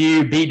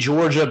LSU, beat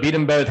Georgia, beat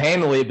them both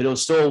handily, but it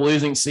was still a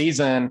losing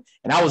season.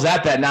 And I was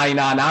at that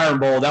 99 Iron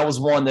Bowl. That was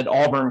one that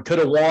Auburn could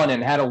have won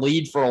and had a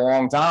lead for a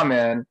long time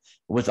in,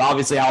 with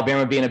obviously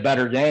Alabama being a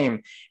better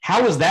game.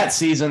 How was that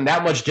season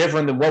that much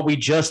different than what we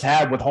just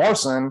had with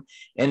Harsin?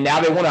 And now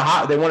they want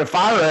to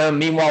fire him.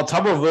 Meanwhile,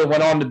 Tuberville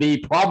went on to be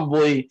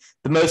probably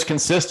the most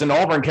consistent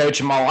Auburn coach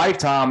in my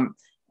lifetime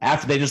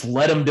after they just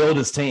let him build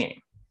his team.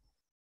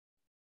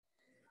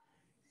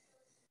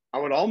 I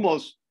would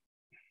almost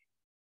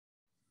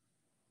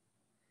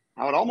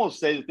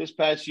say that this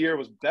past year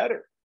was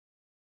better,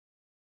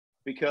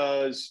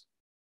 because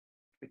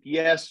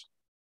yes,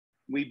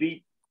 we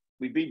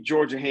beat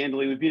Georgia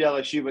handily. We beat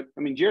LSU, but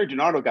I mean, Jerry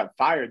Gennardo got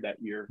fired that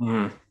year.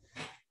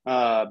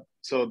 Mm-hmm.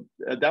 So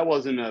that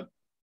wasn't a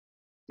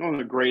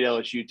great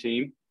LSU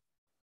team.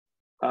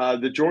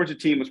 The Georgia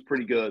team was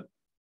pretty good,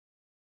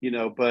 you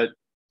know, but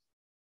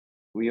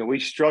we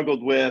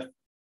struggled with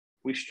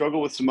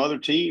some other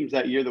teams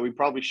that year that we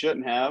probably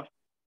shouldn't have.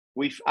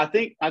 I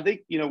think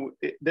you know,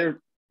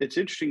 it's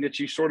interesting that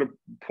you sort of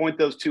point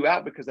those two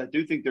out, because I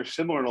do think they're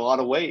similar in a lot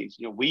of ways.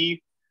 You know,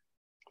 we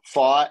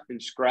fought and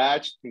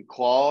scratched and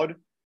clawed.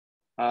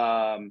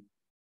 You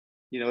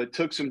know, it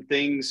took some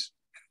things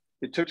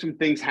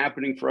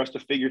happening for us to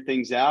figure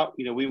things out.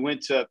 You know, we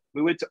went to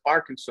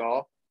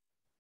Arkansas,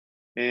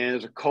 and it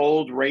was a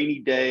cold, rainy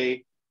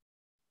day,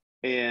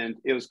 and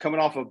it was coming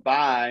off a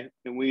bye,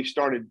 and we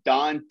started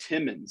Don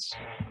Timmons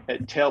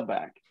at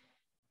tailback.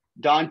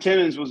 Don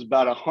Timmons was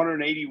about a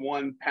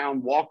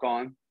 181-pound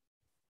walk-on,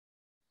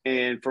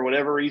 and for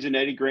whatever reason,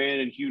 Eddie Grant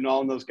and Hugh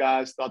Null and those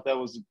guys thought that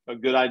was a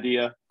good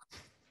idea,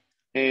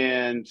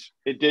 and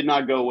it did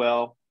not go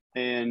well.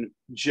 And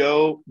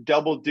Joe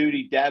Double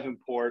Duty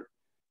Davenport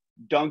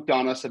dunked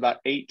on us about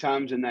 8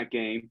 times in that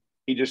game.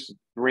 He just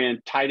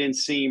ran tight end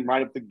seam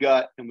right up the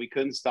gut, and we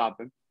couldn't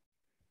stop him.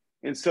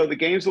 And so the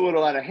game's a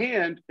little out of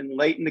hand, and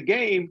late in the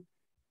game,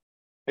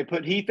 they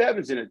put Heath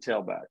Evans in at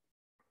tailback.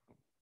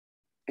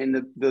 And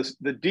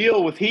the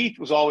deal with Heath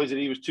was always that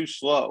he was too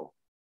slow.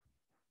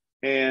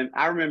 And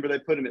I remember they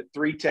put him at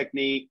 3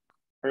 technique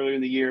earlier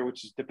in the year,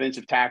 which is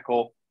defensive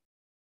tackle.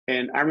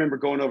 And I remember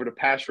going over to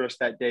pass rush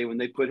that day when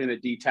they put him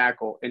at D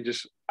tackle, and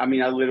I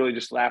literally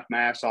just laughed my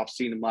ass off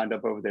seeing him lined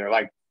up over there.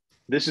 Like,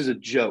 this is a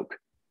joke.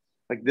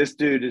 Like, this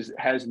dude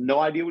has no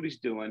idea what he's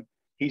doing.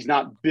 He's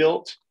not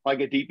built like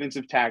a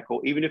defensive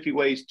tackle. Even if he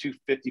weighs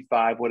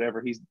 255,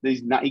 whatever, he's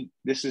not.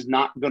 This is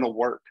not going to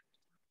work.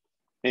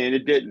 And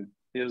it didn't.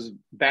 It was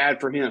bad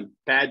for him.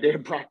 Bad day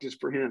of practice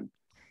for him.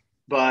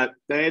 But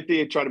then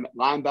Anthony tried to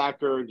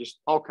linebacker and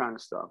just all kind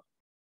of stuff.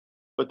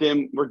 But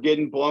then we're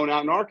getting blown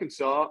out in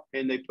Arkansas,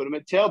 and they put him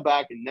at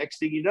tailback. And next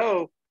thing you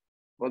know,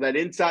 well, that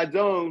inside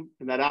zone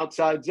and that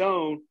outside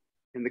zone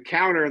and the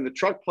counter and the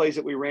truck plays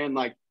that we ran,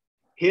 like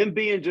him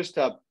being just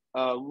a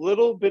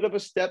little bit of a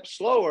step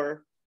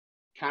slower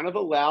kind of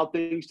allowed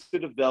things to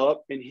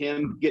develop, and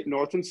him get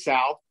north and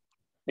south,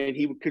 and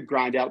he could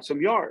grind out some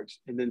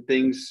yards. And then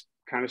things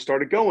kind of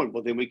started going.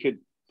 Well, then we could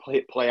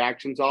play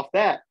actions off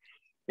that.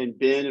 And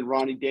Ben and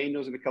Ronnie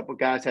Daniels and a couple of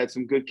guys had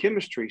some good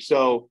chemistry.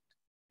 So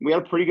we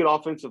had a pretty good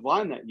offensive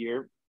line that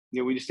year.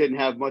 We just didn't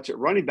have much at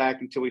running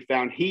back until we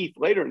found Heath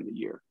later in the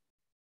year.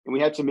 And we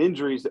had some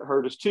injuries that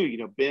hurt us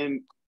too.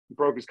 Ben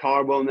broke his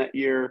collarbone that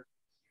year.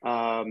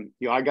 I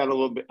had a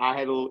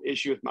little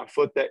issue with my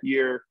foot that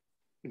year.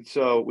 And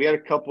so we had a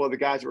couple of the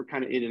guys that were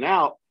kind of in and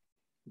out,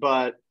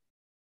 but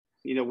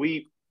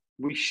we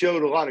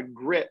showed a lot of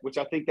grit, which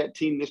I think that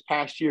team this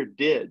past year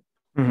did.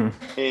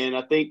 Mm-hmm. And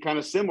I think kind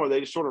of similar,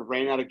 they just sort of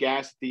ran out of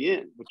gas at the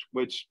end,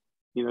 which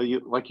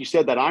like you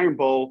said, that Iron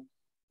Bowl,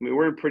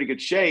 we're in pretty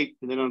good shape.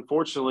 And then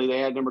unfortunately they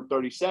had number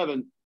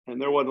 37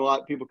 and there wasn't a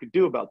lot people could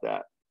do about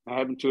that. That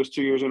happened to us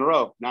 2 years in a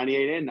row,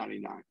 98 and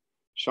 99.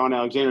 Sean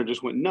Alexander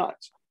just went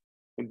nuts.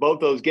 And both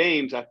those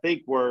games, I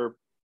think both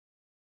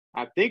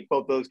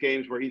those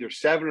games were either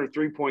 7 or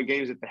 3 point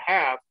games at the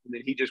half. And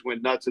then he just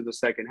went nuts in the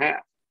second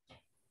half.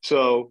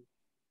 So,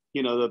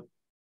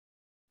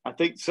 I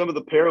think some of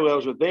the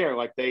parallels are there.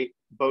 Like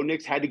Bo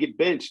Nix had to get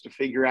benched to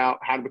figure out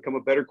how to become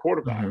a better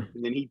quarterback. Mm-hmm.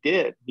 And then he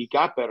did. He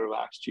got better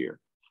last year.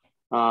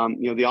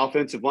 The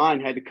offensive line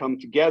had to come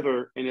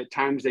together, and at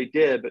times they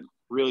did, but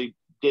really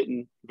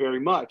didn't very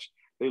much.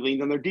 They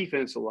leaned on their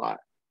defense a lot.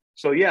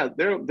 So, yeah,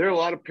 there are a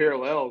lot of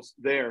parallels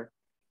there.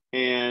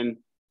 And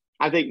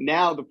I think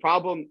now the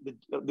problem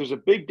 – there's a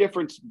big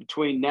difference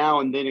between now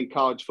and then in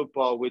college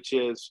football, which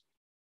is,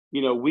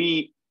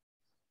 we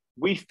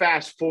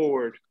fast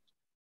forward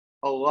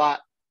a lot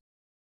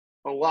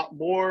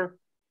more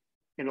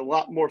and a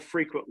lot more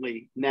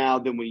frequently now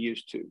than we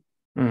used to.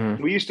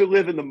 Mm-hmm. We used to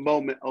live in the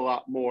moment a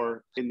lot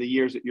more in the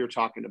years that you're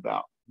talking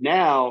about.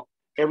 Now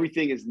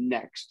everything is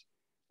next.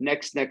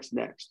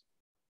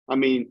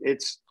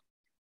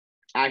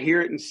 I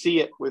hear it and see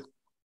it with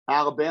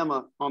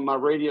Alabama on my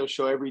radio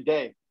show every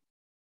day.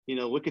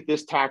 Look at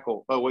this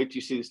tackle. Oh, wait till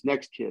you see this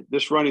next kid.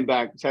 This running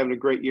back is having a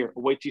great year.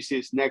 Oh, wait till you see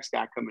this next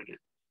guy coming in.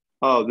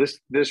 Oh,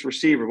 this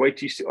receiver. Wait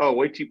till you see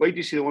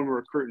the one we're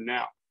recruiting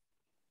now.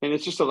 And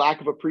it's just a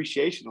lack of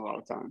appreciation a lot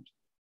of times.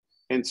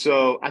 And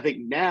so I think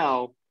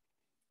now,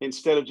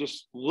 instead of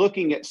just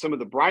looking at some of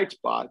the bright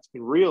spots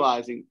and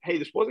realizing, hey,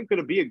 this wasn't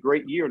going to be a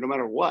great year no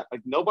matter what.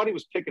 Like, nobody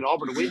was picking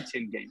Auburn to win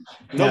 10 games.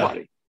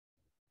 Nobody.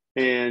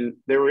 Yeah. And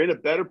they were in a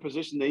better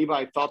position than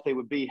anybody thought they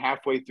would be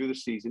halfway through the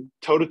season,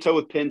 toe-to-toe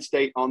with Penn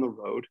State on the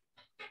road,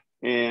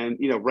 and,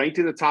 ranked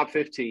in the top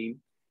 15.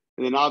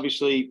 And then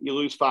obviously you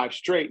lose 5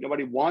 straight.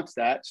 Nobody wants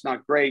that. It's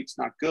not great. It's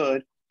not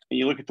good. And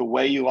you look at the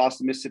way you lost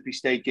the Mississippi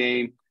State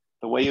game,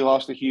 the way you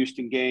lost the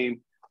Houston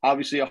game,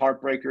 obviously a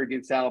heartbreaker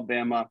against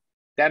Alabama.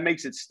 That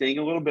makes it sting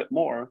a little bit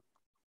more.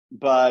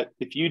 But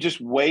if you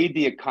just weigh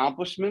the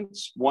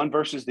accomplishments, one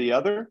versus the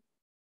other,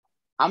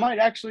 I might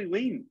actually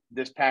lean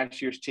this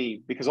past year's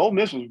team because Ole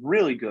Miss was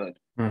really good.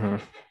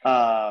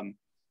 Mm-hmm.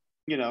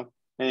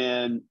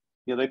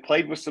 They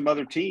played with some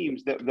other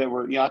teams that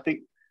were, I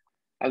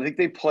think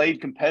they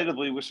played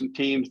competitively with some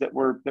teams that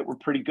were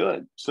pretty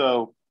good.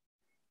 So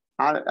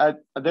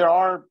there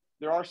are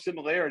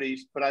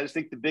similarities, but I just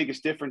think the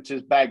biggest difference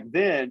is back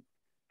then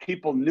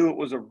people knew it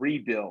was a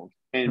rebuild,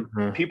 and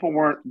mm-hmm. people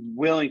weren't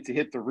willing to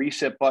hit the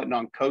reset button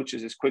on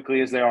coaches as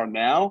quickly as they are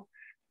now.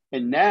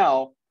 And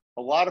now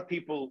a lot of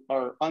people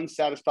are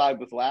unsatisfied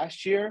with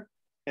last year,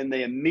 and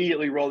they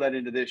immediately roll that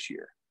into this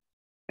year.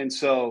 And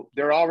so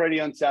they're already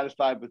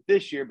unsatisfied with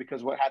this year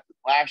because of what happened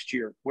last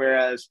year.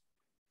 Whereas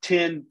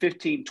 10,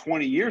 15,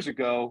 20 years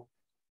ago,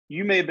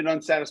 you may have been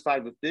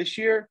unsatisfied with this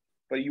year,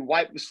 but you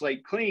wiped the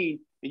slate clean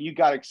and you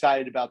got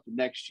excited about the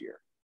next year.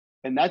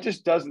 And that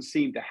just doesn't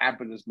seem to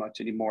happen as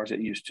much anymore as it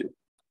used to.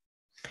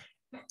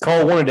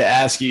 Cole, I wanted to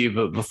ask you,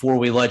 but before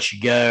we let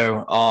you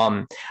go,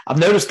 I've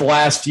noticed the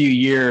last few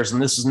years,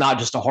 and this is not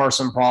just a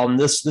Harsin problem,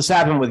 this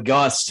happened with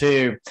Gus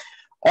too.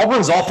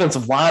 Auburn's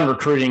offensive line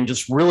recruiting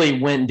just really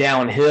went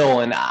downhill,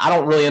 and I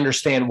don't really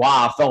understand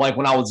why. I felt like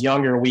when I was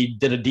younger, we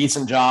did a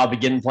decent job of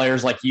getting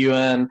players like you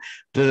in,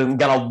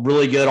 got a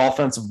really good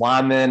offensive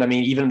lineman. I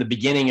mean, even in the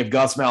beginning of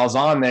Gus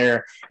Malzahn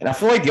there, and I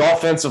feel like the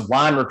offensive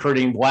line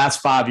recruiting the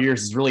last 5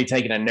 years has really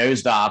taken a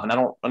nosedive, and I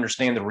don't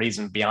understand the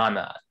reason behind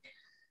that.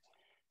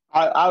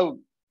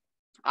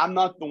 I'm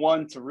not the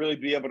one to really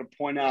be able to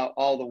point out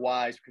all the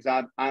whys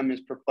because I'm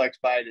as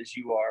perplexed by it as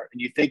you are. And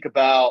you think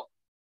about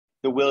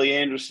the Willie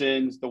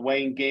Andersons, the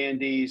Wayne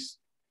Gandys,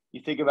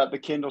 you think about the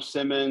Kendall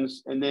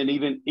Simmons, and then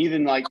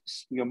even like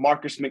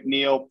Marcus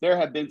McNeil. There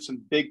have been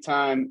some big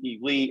time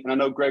elite, and I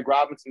know Greg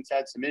Robinson's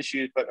had some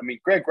issues, but I mean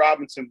Greg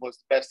Robinson was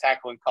the best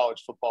tackle in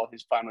college football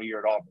his final year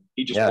at Auburn.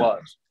 He just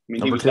was. I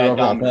mean, he was that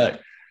dominant.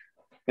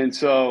 And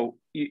so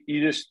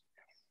you just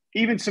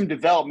even some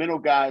developmental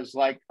guys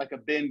like a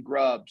Ben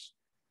Grubbs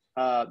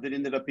that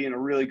ended up being a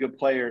really good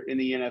player in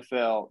the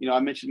NFL. I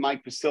mentioned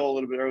Mike Pasil a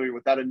little bit earlier.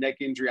 Without a neck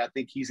injury, I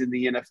think he's in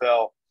the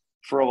NFL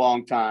for a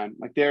long time.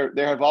 Like there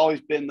have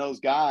always been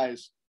those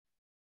guys.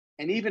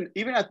 And even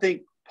I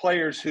think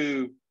players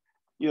who,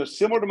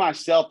 similar to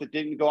myself that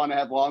didn't go on to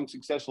have long,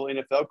 successful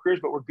NFL careers,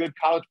 but were good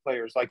college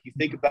players. Like you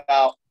think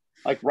about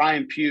like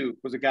Ryan Pugh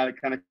was a guy that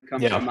kind of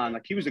comes to mind.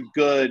 Like he was a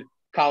good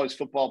college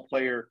football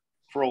player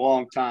for a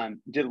long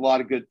time, did a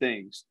lot of good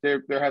things.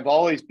 There have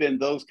always been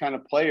those kind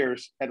of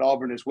players at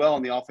Auburn as well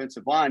on the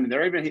offensive line, and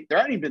there haven't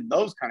even been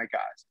those kind of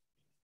guys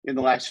in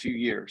the last few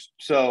years.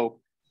 So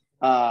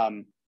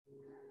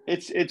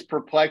it's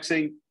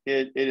perplexing.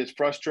 It is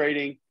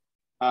frustrating,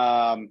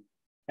 and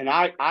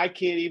I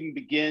can't even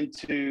begin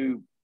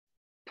to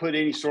put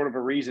any sort of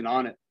a reason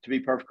on it, to be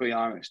perfectly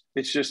honest.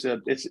 It's just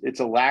it's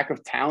a lack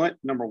of talent,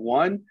 number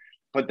one,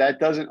 but that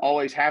doesn't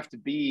always have to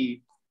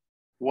be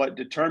what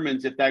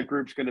determines if that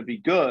group's going to be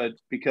good,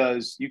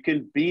 because you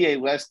can be a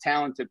less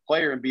talented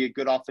player and be a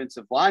good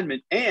offensive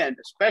lineman, and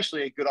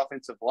especially a good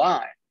offensive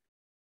line.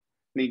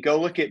 I mean, go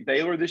look at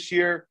Baylor this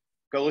year,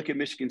 go look at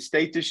Michigan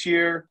State this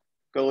year,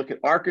 go look at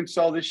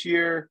Arkansas this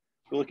year,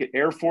 go look at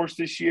Air Force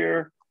this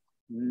year,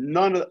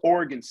 none of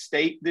Oregon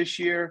State this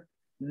year.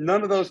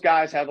 None of those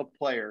guys have a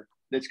player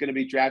that's going to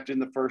be drafted in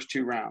the first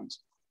 2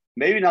 rounds,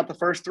 maybe not the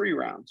first 3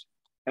 rounds.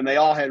 And they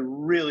all had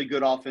really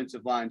good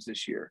offensive lines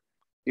this year.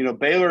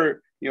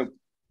 Baylor,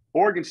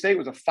 Oregon State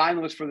was a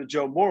finalist for the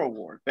Joe Moore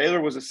Award. Baylor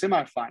was a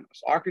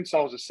semifinalist.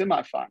 Arkansas was a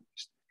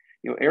semifinalist.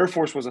 Air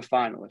Force was a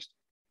finalist.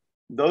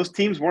 Those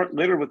teams weren't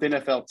littered with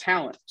NFL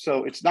talent.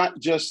 So it's not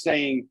just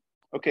saying,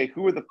 okay,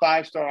 who are the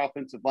 5-star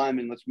offensive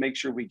linemen? Let's make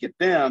sure we get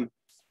them.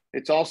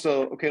 It's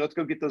also, okay, let's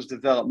go get those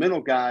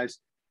developmental guys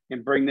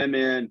and bring them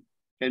in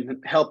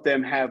and help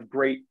them have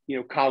great,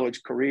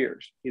 college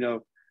careers.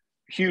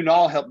 Hugh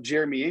Nall helped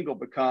Jeremy Engel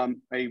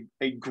become a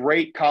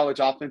great college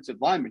offensive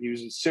lineman. He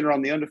was a center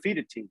on the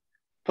undefeated team,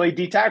 played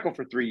D tackle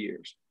for 3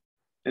 years.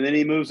 And then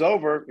he moves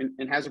over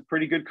and has a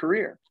pretty good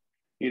career.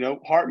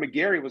 Hart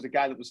McGarry was a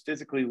guy that was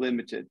physically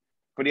limited,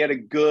 but he had a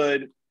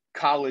good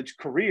college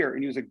career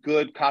and he was a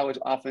good college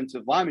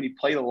offensive lineman. He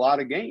played a lot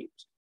of games.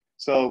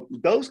 So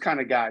those kind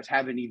of guys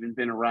haven't even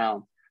been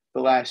around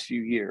the last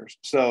few years.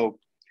 So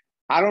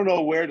I don't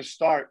know where to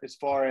start as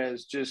far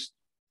as just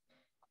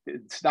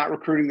it's not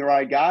recruiting the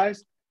right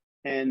guys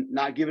and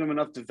not giving them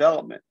enough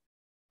development.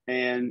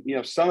 And,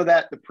 some of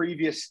that, the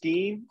previous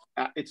scheme,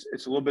 it's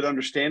a little bit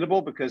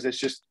understandable because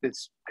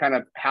it's kind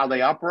of how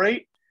they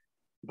operate,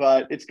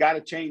 but it's got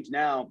to change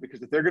now,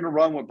 because if they're going to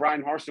run what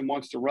Bryan Harsin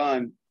wants to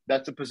run,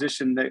 that's a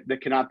position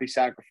that cannot be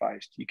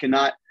sacrificed. You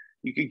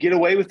could get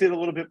away with it a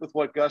little bit with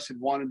what Gus had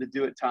wanted to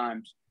do at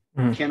times.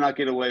 You cannot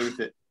get away with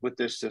it with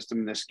this system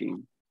and this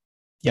scheme.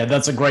 Yeah,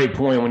 that's a great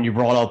point when you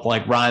brought up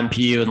like Ryan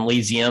Pugh and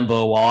Lee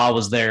Ziemba while I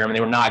was there. I mean,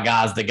 they were not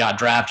guys that got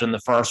drafted in the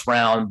first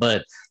round,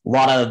 but a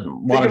lot of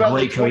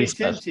great coaches.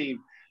 The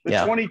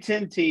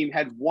 2010 team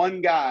had one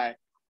guy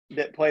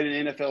that played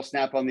an NFL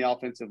snap on the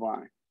offensive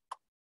line.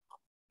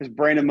 It's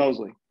Brandon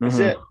Mosley. That's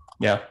it.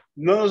 Yeah.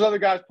 None of those other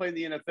guys played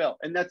in the NFL.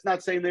 And that's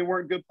not saying they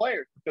weren't good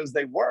players, because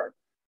they were.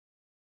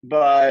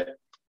 But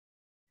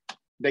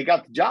they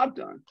got the job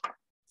done,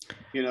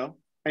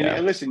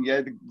 And listen,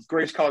 the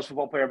greatest college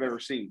football player I've ever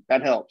seen.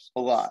 That helps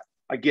a lot.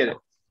 I get it.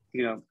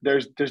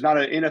 There's not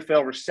an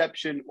NFL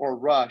reception or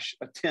rush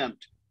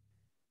attempt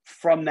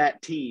from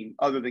that team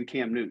other than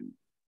Cam Newton.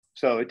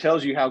 So it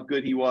tells you how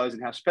good he was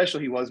and how special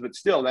he was. But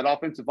still, that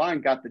offensive line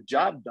got the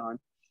job done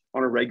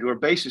on a regular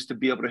basis to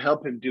be able to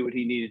help him do what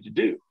he needed to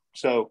do.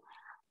 So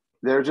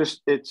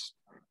it's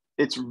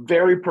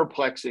very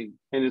perplexing.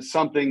 And it's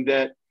something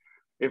that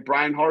if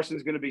Bryan Harsin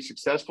is going to be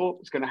successful,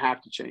 it's going to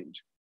have to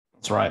change.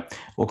 That's right.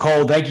 Well,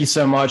 Cole, thank you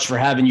so much for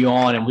having you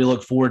on, and we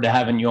look forward to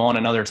having you on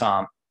another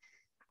time.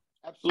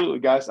 Absolutely,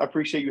 guys. I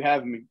appreciate you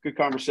having me. Good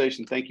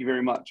conversation. Thank you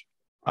very much.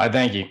 All right,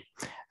 thank you.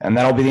 And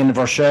that'll be the end of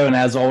our show. And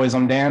as always,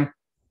 I'm Dan.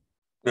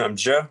 I'm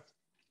Joe.